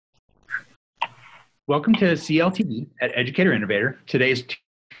Welcome to CLTV at Educator Innovator. Today is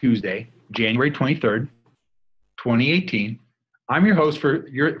Tuesday, January 23rd, 2018. I'm your host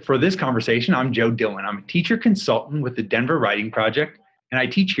for this conversation. I'm Joe Dillon. I'm a teacher consultant with the Denver Writing Project, and I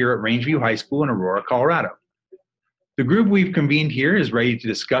teach here at Rangeview High School in Aurora, Colorado. The group we've convened here is ready to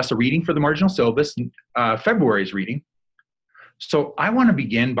discuss a reading for the Marginal Syllabus, February's reading. So I want to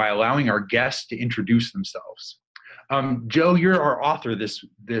begin by allowing our guests to introduce themselves. Joe, you're our author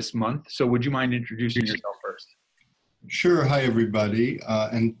this month, so would you mind introducing yourself first? Sure. Hi, everybody,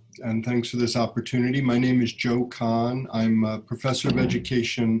 and thanks for this opportunity. My name is Joe Kahne. I'm a professor of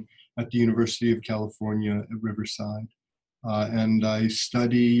education at the University of California at Riverside, and I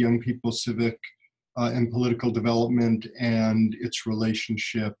study young people's civic and political development and its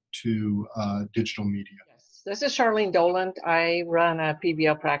relationship to digital media. Yes, this is Charlene Doland. I run a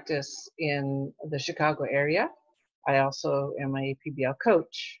PBL practice in the Chicago area. I also am a PBL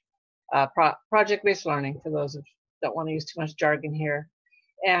coach, project-based learning for those who don't want to use too much jargon here.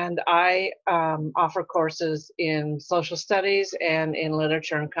 And I offer courses in social studies and in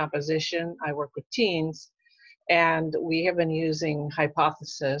literature and composition. I work with teens, and we have been using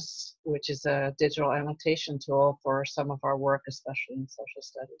Hypothesis, which is a digital annotation tool for some of our work, especially in social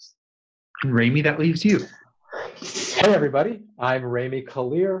studies. And Ramey, that leaves you. Hey everybody, I'm Ramey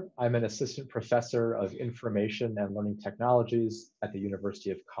Kalir. I'm an assistant professor of information and learning technologies at the University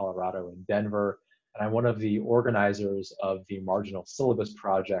of Colorado in Denver, and I'm one of the organizers of the Marginal Syllabus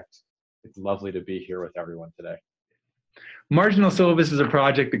project. It's lovely to be here with everyone today. Marginal Syllabus is a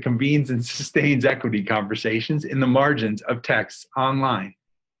project that convenes and sustains equity conversations in the margins of texts online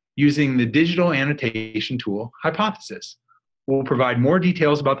using the digital annotation tool Hypothesis. We'll provide more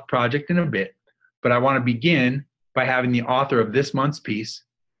details about the project in a bit, but I want to begin by having the author of this month's piece,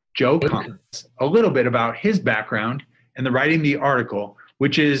 Joe Kahne, a little bit about his background and the writing of the article,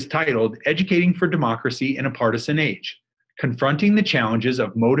 which is titled Educating for Democracy in a Partisan Age, Confronting the Challenges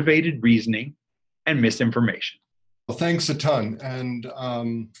of Motivated Reasoning and Misinformation. Well, thanks a ton. And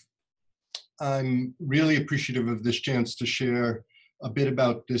I'm really appreciative of this chance to share a bit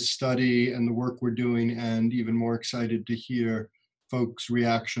about this study and the work we're doing, and even more excited to hear folks'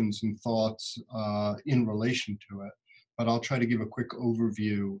 reactions and thoughts in relation to it. But I'll try to give a quick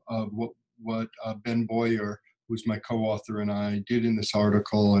overview of what Ben Bowyer, who's my co-author, and I did in this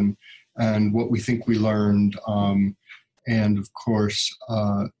article, and what we think we learned, and of course,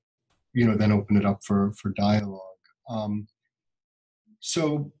 then open it up for dialogue.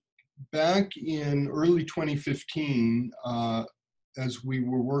 So back in early 2015, as we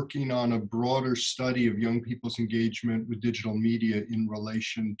were working on a broader study of young people's engagement with digital media in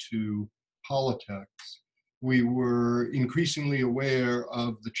relation to politics, we were increasingly aware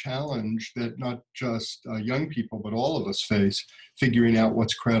of the challenge that not just young people, but all of us face, figuring out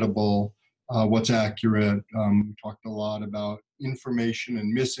what's credible, what's accurate. We talked a lot about information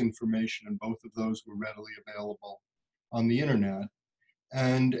and misinformation, and both of those were readily available on the internet.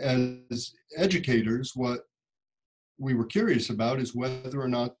 And as educators, what we were curious about is whether or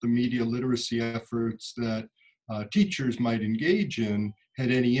not the media literacy efforts that teachers might engage in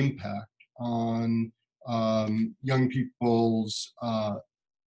had any impact on young people's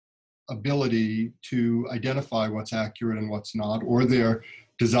ability to identify what's accurate and what's not, or their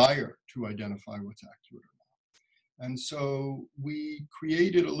desire to identify what's accurate or not. And so we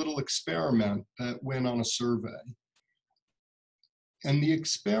created a little experiment that went on a survey. And the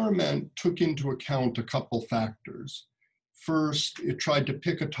experiment took into account a couple factors. First, it tried to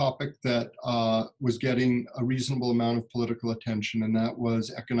pick a topic that was getting a reasonable amount of political attention, and that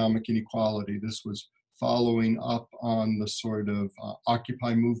was economic inequality. This was following up on the sort of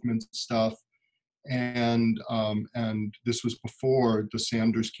Occupy movement stuff, and this was before the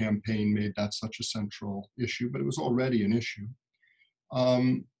Sanders campaign made that such a central issue, but it was already an issue.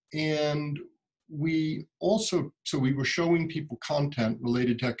 And we also, so we were showing people content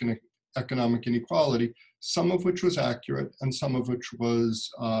related to economic inequality, some of which was accurate and some of which was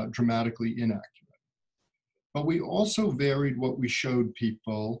dramatically inaccurate. But we also varied what we showed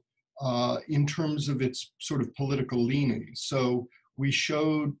people in terms of its sort of political leanings. So we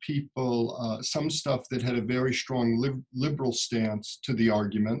showed people some stuff that had a very strong liberal stance to the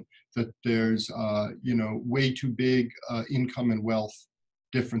argument that there's way too big income and wealth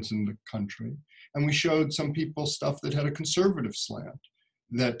difference in the country. And we showed some people stuff that had a conservative slant,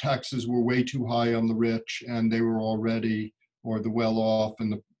 that taxes were way too high on the rich, and they were already, or the well-off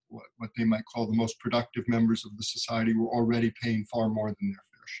and what they might call the most productive members of the society, were already paying far more than their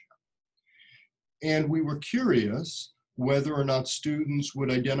fair share. And we were curious whether or not students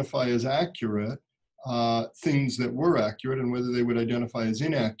would identify as accurate things that were accurate and whether they would identify as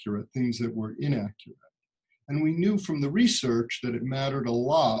inaccurate things that were inaccurate. And we knew from the research that it mattered a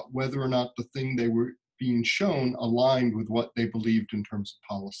lot whether or not the thing they were being shown aligned with what they believed in terms of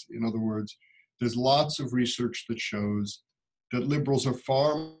policy. In other words, there's lots of research that shows that liberals are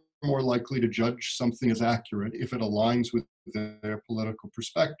far more likely to judge something as accurate if it aligns with their political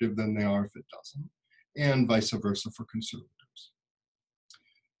perspective than they are if it doesn't, and vice versa for conservatives.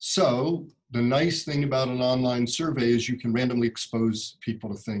 So the nice thing about an online survey is you can randomly expose people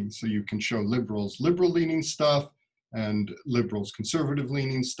to things. So you can show liberals liberal-leaning stuff and liberals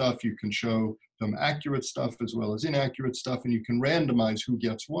conservative-leaning stuff. You can show them accurate stuff as well as inaccurate stuff, and you can randomize who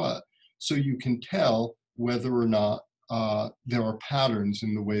gets what. So you can tell whether or not there are patterns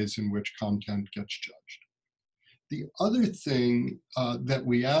in the ways in which content gets judged. The other thing that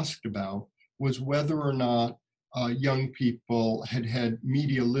we asked about was whether or not young people had had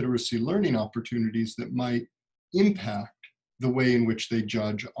media literacy learning opportunities that might impact the way in which they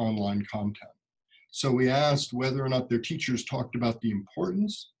judge online content. So we asked whether or not their teachers talked about the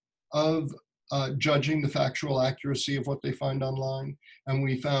importance of judging the factual accuracy of what they find online. And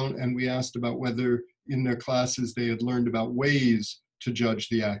we asked about whether in their classes they had learned about ways to judge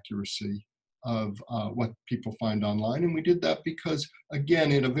the accuracy of what people find online. And we did that because,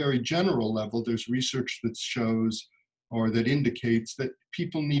 again, at a very general level, there's research that shows or that indicates that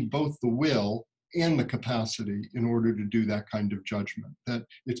people need both the will and the capacity in order to do that kind of judgment. That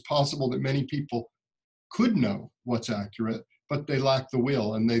it's possible that many people could know what's accurate, but they lack the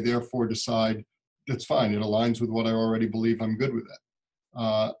will, and they therefore decide, that's fine, it aligns with what I already believe, I'm good with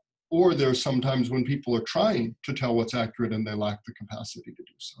it. Or there's sometimes when people are trying to tell what's accurate and they lack the capacity to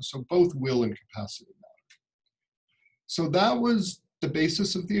do so. So both will and capacity matter. So that was the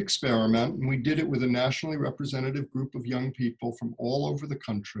basis of the experiment, and we did it with a nationally representative group of young people from all over the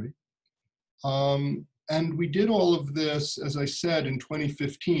country. And we did all of this, as I said, in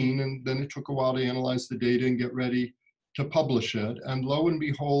 2015, and then it took a while to analyze the data and get ready to publish it. And lo and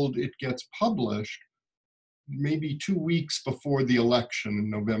behold, it gets published maybe 2 weeks before the election in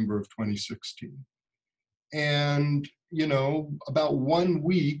November of 2016. And, you know, about 1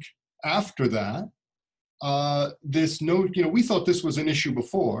 week after that, we thought this was an issue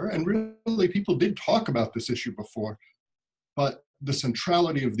before, and really people did talk about this issue before, but the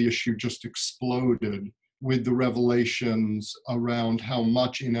centrality of the issue just exploded with the revelations around how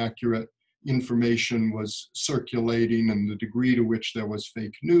much inaccurate information was circulating and the degree to which there was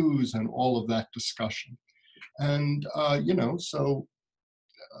fake news and all of that discussion. And,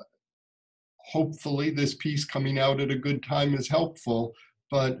 hopefully this piece coming out at a good time is helpful,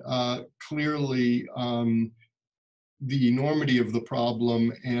 but clearly the enormity of the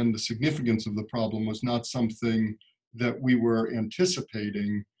problem and the significance of the problem was not something that we were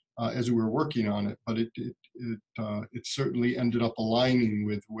anticipating as we were working on it, but it certainly ended up aligning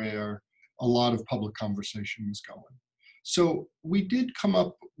with where a lot of public conversation was going. So we did come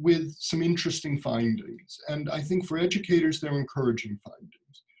up with some interesting findings, and I think for educators, they're encouraging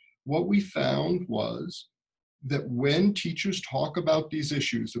findings. What we found was that when teachers talk about these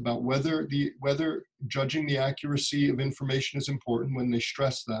issues, about whether judging the accuracy of information is important, when they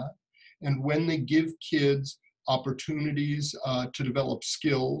stress that, and when they give kids opportunities to develop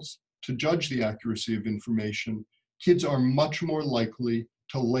skills to judge the accuracy of information, kids are much more likely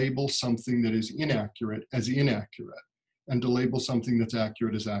to label something that is inaccurate as inaccurate, and to label something that's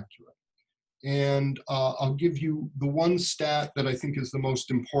accurate as accurate. And I'll give you the one stat that I think is the most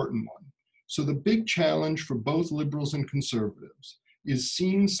important one. So the big challenge for both liberals and conservatives is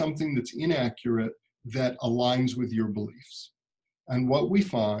seeing something that's inaccurate that aligns with your beliefs. And what we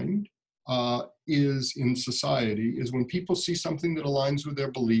find is in society is when people see something that aligns with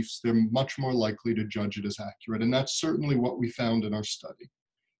their beliefs, they're much more likely to judge it as accurate. And that's certainly what we found in our study.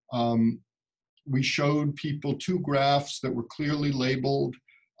 We showed people 2 graphs that were clearly labeled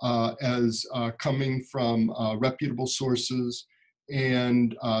as coming from reputable sources,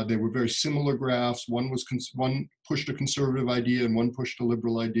 and they were very similar graphs. One pushed a conservative idea and one pushed a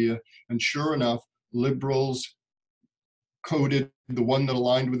liberal idea, and sure enough, liberals coded the one that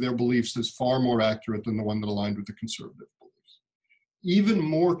aligned with their beliefs as far more accurate than the one that aligned with the conservative beliefs. Even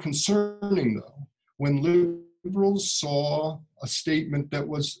more concerning, though, when liberals saw a statement that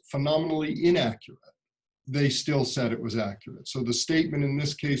was phenomenally inaccurate, they still said it was accurate. So the statement in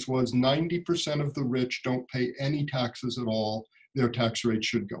this case was 90% of the rich don't pay any taxes at all. Their tax rate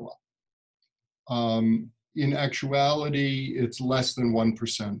should go up. In actuality, it's less than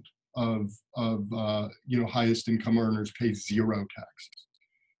 1% of highest income earners pay 0 taxes.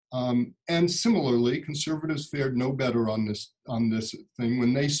 And similarly, conservatives fared no better on this thing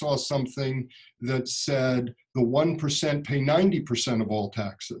when they saw something that said the 1% pay 90% of all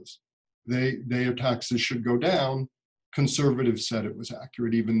taxes. Their taxes should go down. Conservatives said it was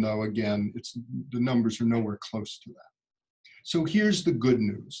accurate, even though, again, the numbers are nowhere close to that. So here's the good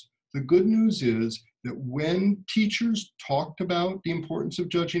news. The good news is that when teachers talked about the importance of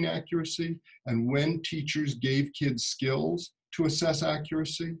judging accuracy, and when teachers gave kids skills to assess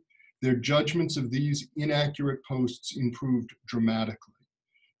accuracy, their judgments of these inaccurate posts improved dramatically.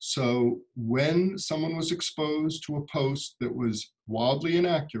 So when someone was exposed to a post that was wildly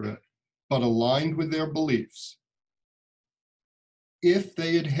inaccurate, but aligned with their beliefs, if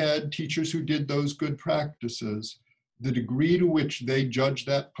they had had teachers who did those good practices, the degree to which they judged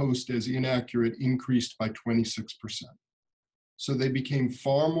that post as inaccurate increased by 26%. So they became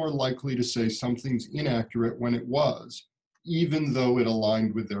far more likely to say something's inaccurate when it was, even though it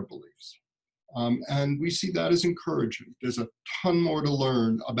aligned with their beliefs. And we see that as encouraging. There's a ton more to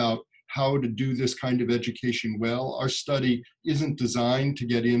learn about how to do this kind of education well. Our study isn't designed to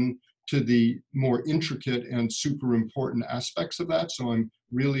get into the more intricate and super important aspects of that. So I'm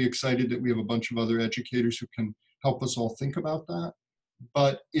really excited that we have a bunch of other educators who can help us all think about that.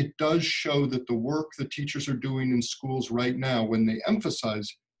 But it does show that the work that teachers are doing in schools right now, when they emphasize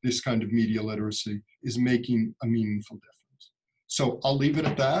this kind of media literacy, is making a meaningful difference. So I'll leave it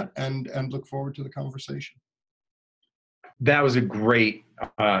at that and look forward to the conversation. That was a great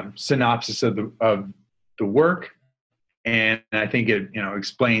synopsis of the work, and I think it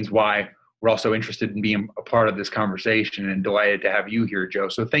explains why we're also interested in being a part of this conversation, and delighted to have you here, Joe.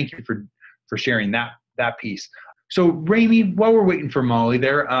 So thank you for sharing that piece. So Ramy, while we're waiting for Molly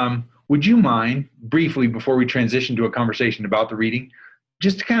there, would you mind briefly, before we transition to a conversation about the reading,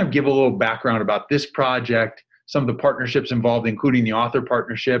 just to kind of give a little background about this project, some of the partnerships involved, including the author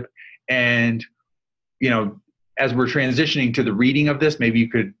partnership, and as we're transitioning to the reading of this, maybe you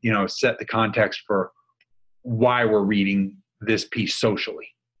could set the context for why we're reading this piece socially.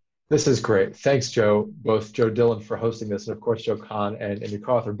 This is great. Thanks, Joe, both Joe Dillon for hosting this, and of course, Joe Kahne and your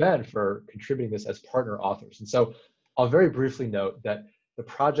co-author Ben for contributing this as partner authors. And so I'll very briefly note that the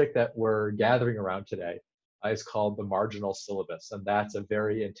project that we're gathering around today is called the Marginal Syllabus, and that's a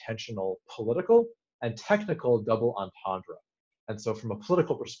very intentional political and technical double entendre. And so from a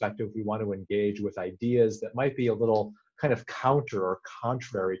political perspective, we want to engage with ideas that might be a little kind of counter or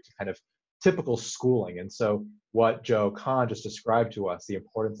contrary to kind of typical schooling. And so what Joe Kahne just described to us, the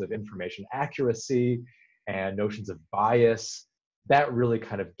importance of information accuracy and notions of bias, that really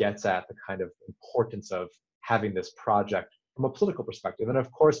kind of gets at the kind of importance of having this project from a political perspective. And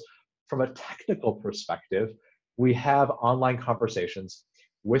of course, from a technical perspective, we have online conversations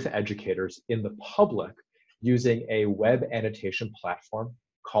with educators in the public using a web annotation platform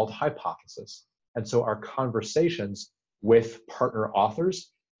called Hypothesis. And so our conversations with partner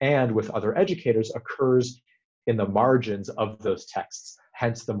authors and with other educators occurs in the margins of those texts,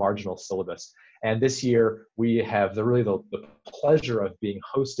 hence the Marginal Syllabus. And this year, we have the pleasure of being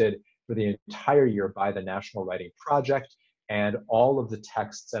hosted for the entire year by the National Writing Project, and all of the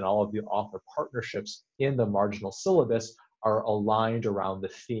texts and all of the author partnerships in the Marginal Syllabus are aligned around the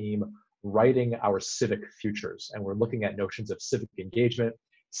theme, writing our civic futures. And we're looking at notions of civic engagement,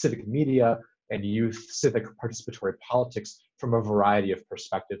 civic media, and youth civic participatory politics from a variety of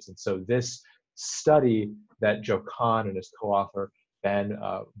perspectives. And so this study that Joe Kahne and his co-author Ben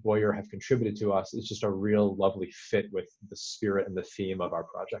Bowyer have contributed to us is just a real lovely fit with the spirit and the theme of our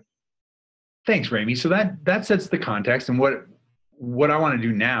project. Thanks, Ramy. So that sets the context. And what I want to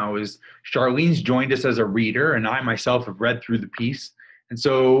do now is, Charlene's joined us as a reader, and I myself have read through the piece. And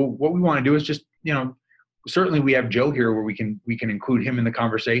so what we want to do is just, certainly we have Joe here where we can include him in the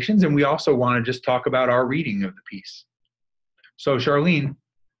conversations, and we also want to just talk about our reading of the piece. So Charlene,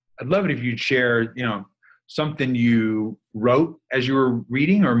 I'd love it if you'd share, something you wrote as you were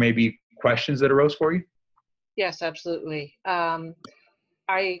reading, or maybe questions that arose for you. Yes, absolutely.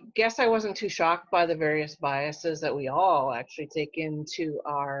 I guess I wasn't too shocked by the various biases that we all actually take into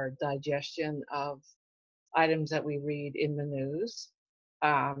our digestion of items that we read in the news.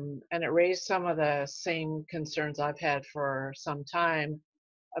 And it raised some of the same concerns I've had for some time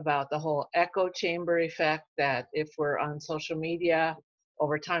about the whole echo chamber effect, that if we're on social media,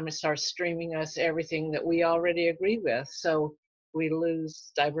 over time it starts streaming us everything that we already agree with. So we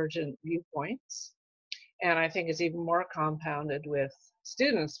lose divergent viewpoints. And I think it's even more compounded with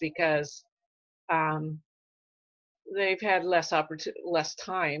students because they've had less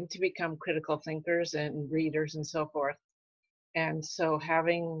time to become critical thinkers and readers and so forth. And so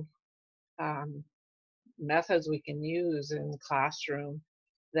having methods we can use in the classroom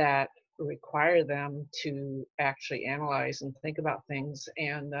that require them to actually analyze and think about things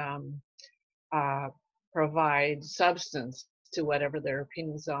and provide substance to whatever their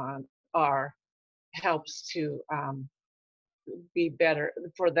opinions are, helps to be better,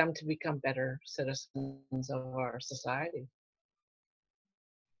 for them to become better citizens of our society.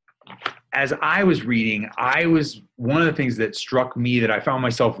 As I was reading, one of the things that struck me that I found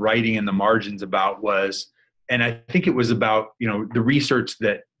myself writing in the margins about was, and I think it was about, the research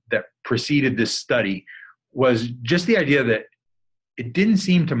that preceded this study, was just the idea that it didn't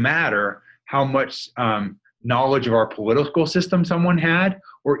seem to matter how much knowledge of our political system someone had,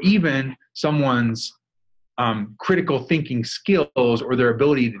 or even someone's critical thinking skills or their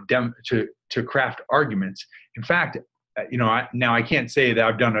ability to craft arguments. In fact, now I can't say that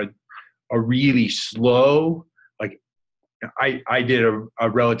I've done a really slow, I did a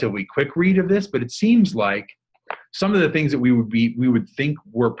relatively quick read of this, but it seems like some of the things that we would think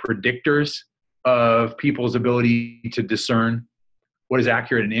were predictors of people's ability to discern what is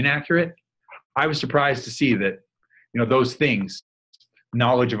accurate and inaccurate, I was surprised to see that, those things,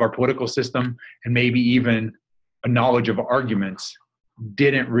 knowledge of our political system and maybe even a knowledge of arguments,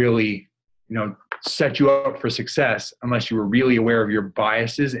 didn't really, set you up for success unless you were really aware of your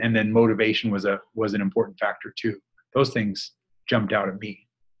biases, and then motivation was an important factor too. Those things jumped out at me.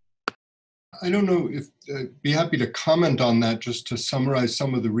 I don't know if be happy to comment on that, just to summarize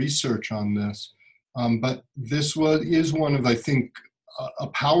some of the research on this. But this is one of, I think, a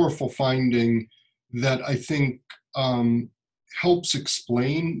powerful finding that I think helps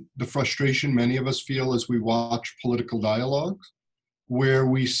explain the frustration many of us feel as we watch political dialogues, where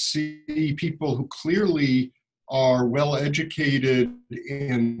we see people who clearly are well educated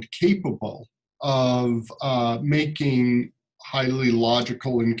and capable of making highly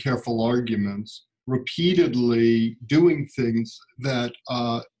logical and careful arguments, repeatedly doing things that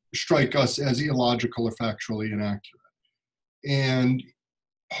strike us as illogical or factually inaccurate. And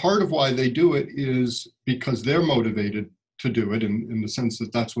part of why they do it is because they're motivated to do it in the sense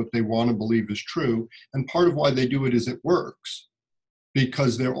that that's what they want to believe is true. And part of why they do it is it works,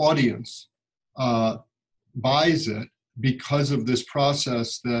 because their audience buys it, because of this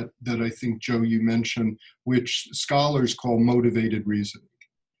process that I think, Joe, you mentioned, which scholars call motivated reasoning.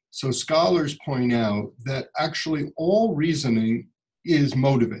 So scholars point out that actually all reasoning is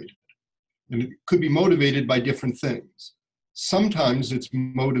motivated, and it could be motivated by different things. Sometimes it's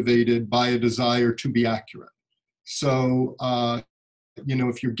motivated by a desire to be accurate. So,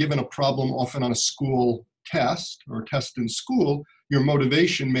 if you're given a problem, often on a school test or a test in school, your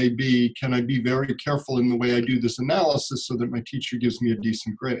motivation may be, can I be very careful in the way I do this analysis so that my teacher gives me a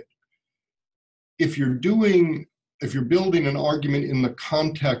decent grade? If you're building an argument in the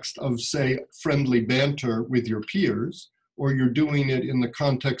context of, say, friendly banter with your peers, or you're doing it in the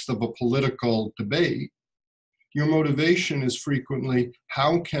context of a political debate, your motivation is frequently,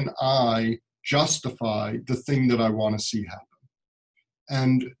 how can I justify the thing that I want to see happen?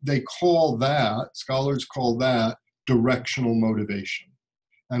 And scholars call that directional motivation.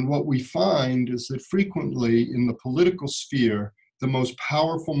 And what we find is that frequently in the political sphere, the most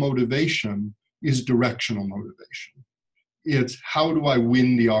powerful motivation is directional motivation. It's, how do I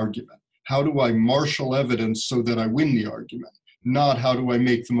win the argument? How do I marshal evidence so that I win the argument? Not how do I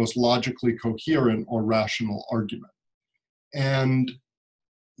make the most logically coherent or rational argument. And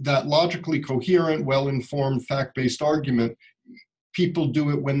that logically coherent, well-informed, fact-based argument, people do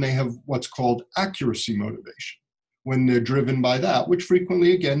it when they have what's called accuracy motivation, when they're driven by that, which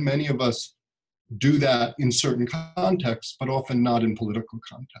frequently, again, many of us do that in certain contexts, but often not in political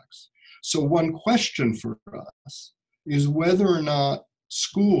contexts. So one question for us is whether or not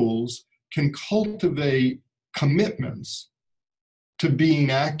schools can cultivate commitments to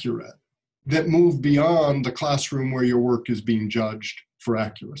being accurate that move beyond the classroom where your work is being judged for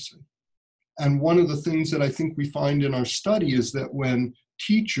accuracy. And one of the things that I think we find in our study is that when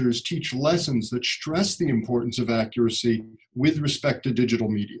teachers teach lessons that stress the importance of accuracy with respect to digital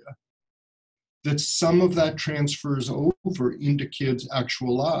media, that some of that transfers over into kids'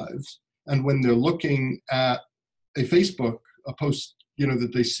 actual lives. And when they're looking at a Facebook, a post,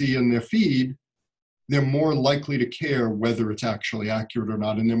 that they see in their feed, they're more likely to care whether it's actually accurate or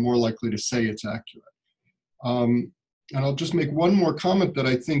not, and they're more likely to say it's accurate. And I'll just make one more comment that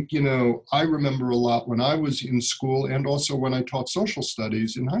I think, I remember a lot when I was in school and also when I taught social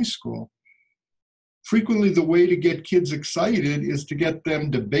studies in high school. Frequently, the way to get kids excited is to get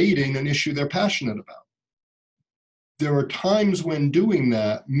them debating an issue they're passionate about. There are times when doing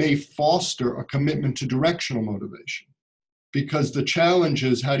that may foster a commitment to directional motivation, because the challenge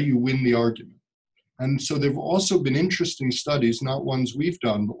is, how do you win the argument? And so there have also been interesting studies, not ones we've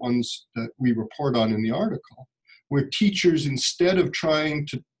done, but ones that we report on in the article, where teachers, instead of trying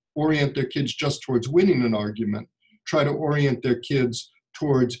to orient their kids just towards winning an argument, try to orient their kids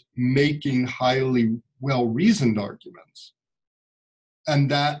towards making highly well-reasoned arguments. And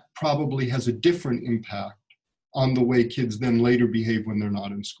that probably has a different impact on the way kids then later behave when they're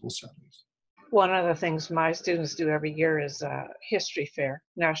not in school settings. One of the things my students do every year is a history fair,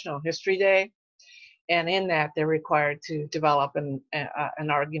 National History Day. And in that, they're required to develop an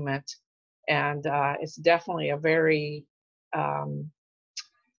argument. And it's definitely a very,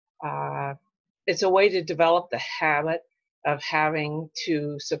 it's a way to develop the habit of having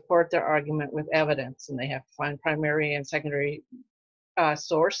to support their argument with evidence. And they have to find primary and secondary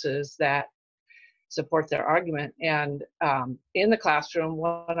sources that support their argument. And in the classroom,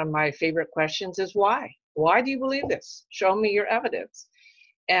 one of my favorite questions is why? Why do you believe this? Show me your evidence.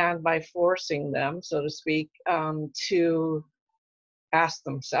 And by forcing them, so to speak, to ask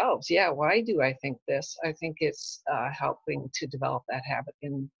themselves, yeah, why do I think this? I think it's helping to develop that habit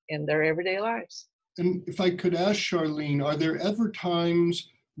in their everyday lives. And if I could ask Charlene, are there ever times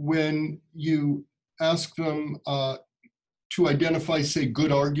when you ask them to identify, say,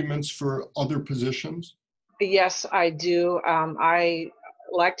 good arguments for other positions? Yes, I do. I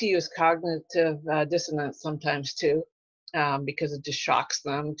like to use cognitive dissonance sometimes too, because it just shocks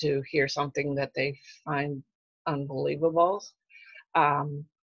them to hear something that they find unbelievable.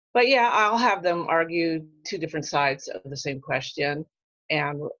 But yeah, I'll have them argue two different sides of the same question.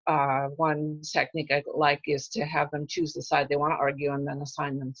 And one technique I like is to have them choose the side they want to argue and then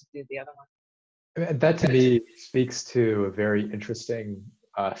assign them to do the other one. And that to me speaks to a very interesting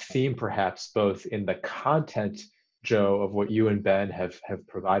theme, perhaps, both in the content, Joe, of what you and Ben have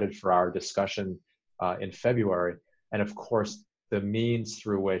provided for our discussion in February, and of course, the means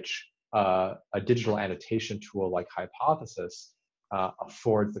through which a digital annotation tool like Hypothesis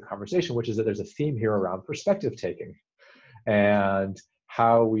affords the conversation, which is that there's a theme here around perspective taking and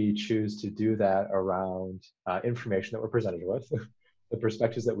how we choose to do that around information that we're presented with, the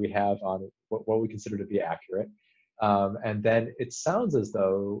perspectives that we have on what we consider to be accurate. And then it sounds as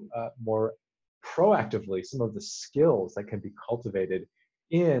though more proactively, some of the skills that can be cultivated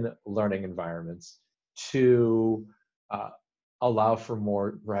in learning environments to allow for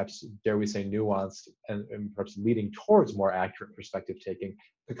more, perhaps, dare we say, nuanced and perhaps leading towards more accurate perspective taking,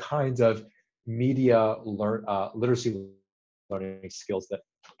 the kinds of media literacy learning skills that,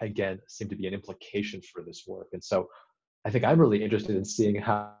 again, seem to be an implication for this work. And so I think I'm really interested in seeing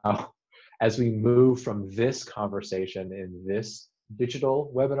how, as we move from this conversation in this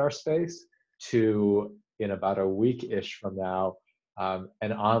digital webinar space to, in about a week-ish from now,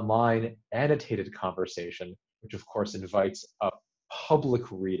 an online annotated conversation, which of course invites a public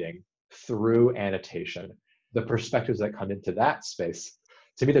reading through annotation, the perspectives that come into that space.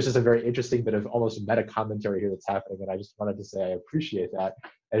 To me, there's just a very interesting bit of almost meta commentary here that's happening, and I just wanted to say I appreciate that.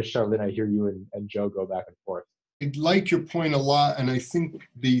 As Charlene, I hear you and Joe go back and forth. I like your point a lot, and I think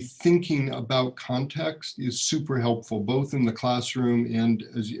the thinking about context is super helpful, both in the classroom and,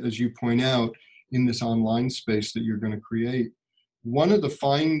 as you point out, in this online space that you're going to create. One of the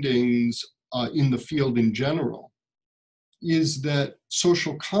findings in the field in general is that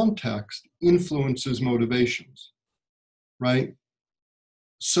social context influences motivations, right?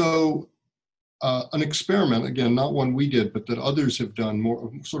 So an experiment, again, not one we did, but that others have done,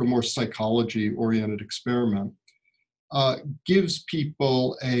 more psychology-oriented experiment, gives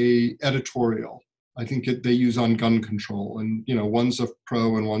people a editorial. I think they use on gun control, and one's a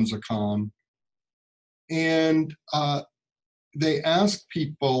pro and one's a con. And they ask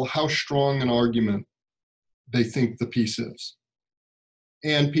people how strong an argument they think the piece is.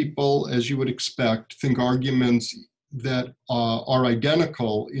 And people, as you would expect, think arguments that are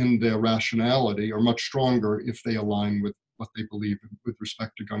identical in their rationality are much stronger if they align with what they believe with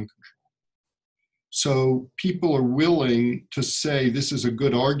respect to gun control. So people are willing to say this is a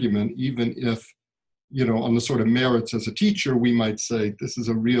good argument, even if, on the sort of merits as a teacher, we might say this is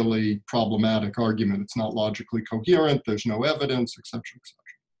a really problematic argument. It's not logically coherent. There's no evidence, et cetera, et cetera.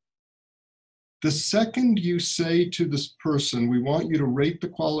 The second you say to this person, we want you to rate the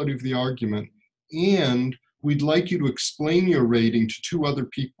quality of the argument, and we'd like you to explain your rating to two other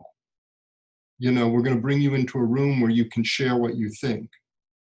people. We're going to bring you into a room where you can share what you think.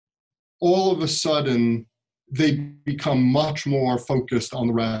 All of a sudden, they become much more focused on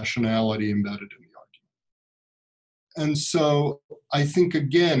the rationality embedded in the argument. And so I think,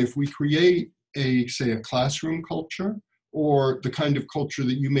 again, if we create a classroom culture, or the kind of culture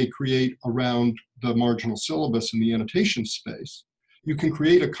that you may create around the marginal syllabus in the annotation space, you can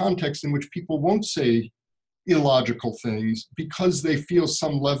create a context in which people won't say illogical things because they feel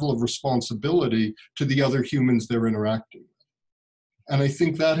some level of responsibility to the other humans they're interacting with. And I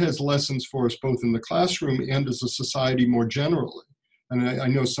think that has lessons for us both in the classroom and as a society more generally. And I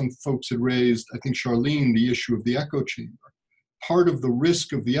know some folks had raised, I think Charlene, the issue of the echo chamber. Part of the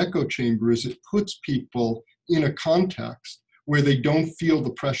risk of the echo chamber is it puts people in a context where they don't feel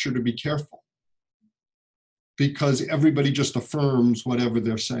the pressure to be careful because everybody just affirms whatever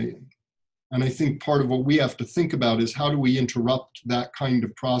they're saying. And I think part of what we have to think about is how do we interrupt that kind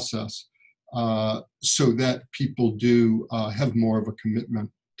of process so that people do have more of a commitment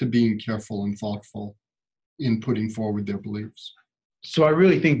to being careful and thoughtful in putting forward their beliefs. So I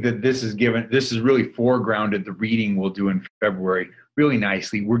really think that this is really foregrounded the reading we'll do in February really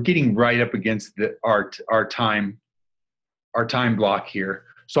nicely. We're getting right up against our time block here.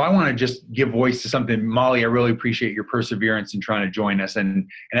 So I want to just give voice to something. Molly, I really appreciate your perseverance in trying to join us. And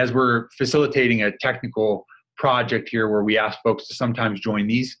as we're facilitating a technical project here where we ask folks to sometimes join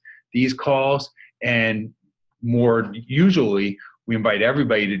these calls, and more usually we invite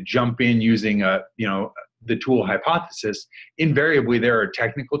everybody to jump in using the tool hypothesis. Invariably there are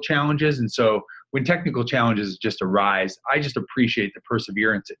technical challenges, and so when technical challenges just arise, I just appreciate the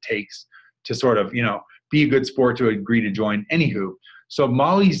perseverance it takes to sort of be a good sport to agree to join. Anywho, so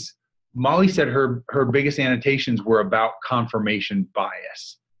Molly said her biggest annotations were about confirmation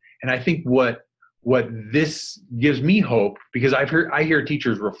bias, and I think what this gives me hope, because I hear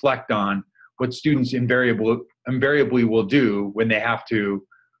teachers reflect on what students invariably will do when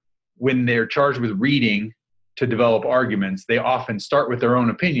they're charged with reading to develop arguments. They often start with their own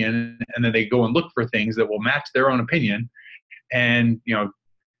opinion, and then they go and look for things that will match their own opinion, and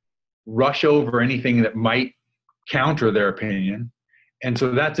rush over anything that might counter their opinion. And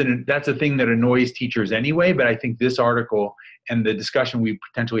so that's a thing that annoys teachers anyway. But I think this article and the discussion we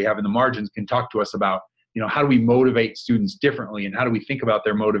potentially have in the margins can talk to us about, how do we motivate students differently, and how do we think about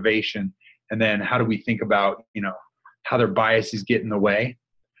their motivation, and then how do we think about, how their biases get in the way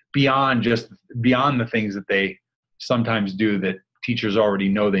beyond the things that they sometimes do that teachers already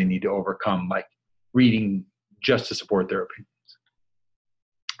know they need to overcome, like reading just to support their opinions.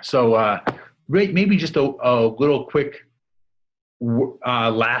 So maybe just a little quick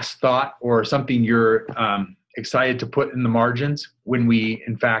last thought, or something you're excited to put in the margins when we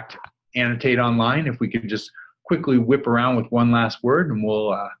in fact annotate online. If we could just quickly whip around with one last word, and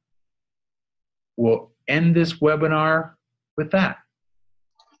we'll end this webinar with that.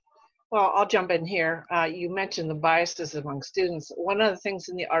 Well, I'll jump in here. You mentioned the biases among students. One of the things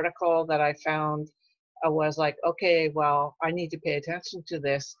in the article that I found was like, okay, well, I need to pay attention to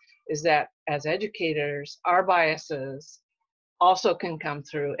this, is that as educators, our biases also can come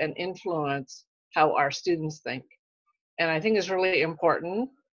through and influence how our students think. And I think it's really important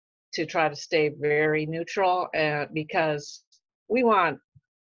to try to stay very neutral, because we want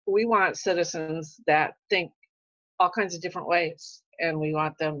citizens that think all kinds of different ways, and we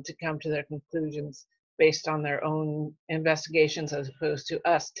want them to come to their conclusions based on their own investigations, as opposed to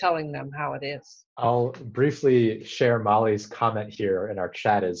us telling them how it is. I'll briefly share Molly's comment here in our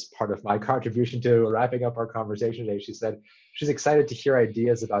chat as part of my contribution to wrapping up our conversation today. She said she's excited to hear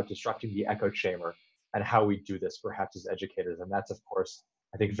ideas about disrupting the echo chamber and how we do this, perhaps as educators. And that's, of course,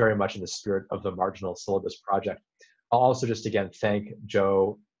 I think very much in the spirit of the Marginal Syllabus project. I'll also just again thank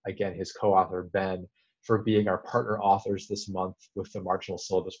Joe, again his co-author Ben, for being our partner authors this month with the Marginal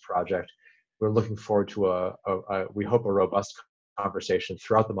Syllabus project. We're looking forward to we hope a robust conversation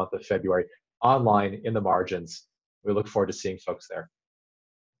throughout the month of February online in the margins. We look forward to seeing folks there.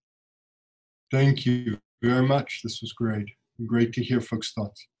 Thank you very much. This was great. Great to hear folks'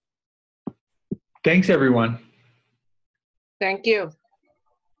 thoughts. Thanks, everyone. Thank you.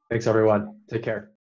 Thanks, everyone. Take care.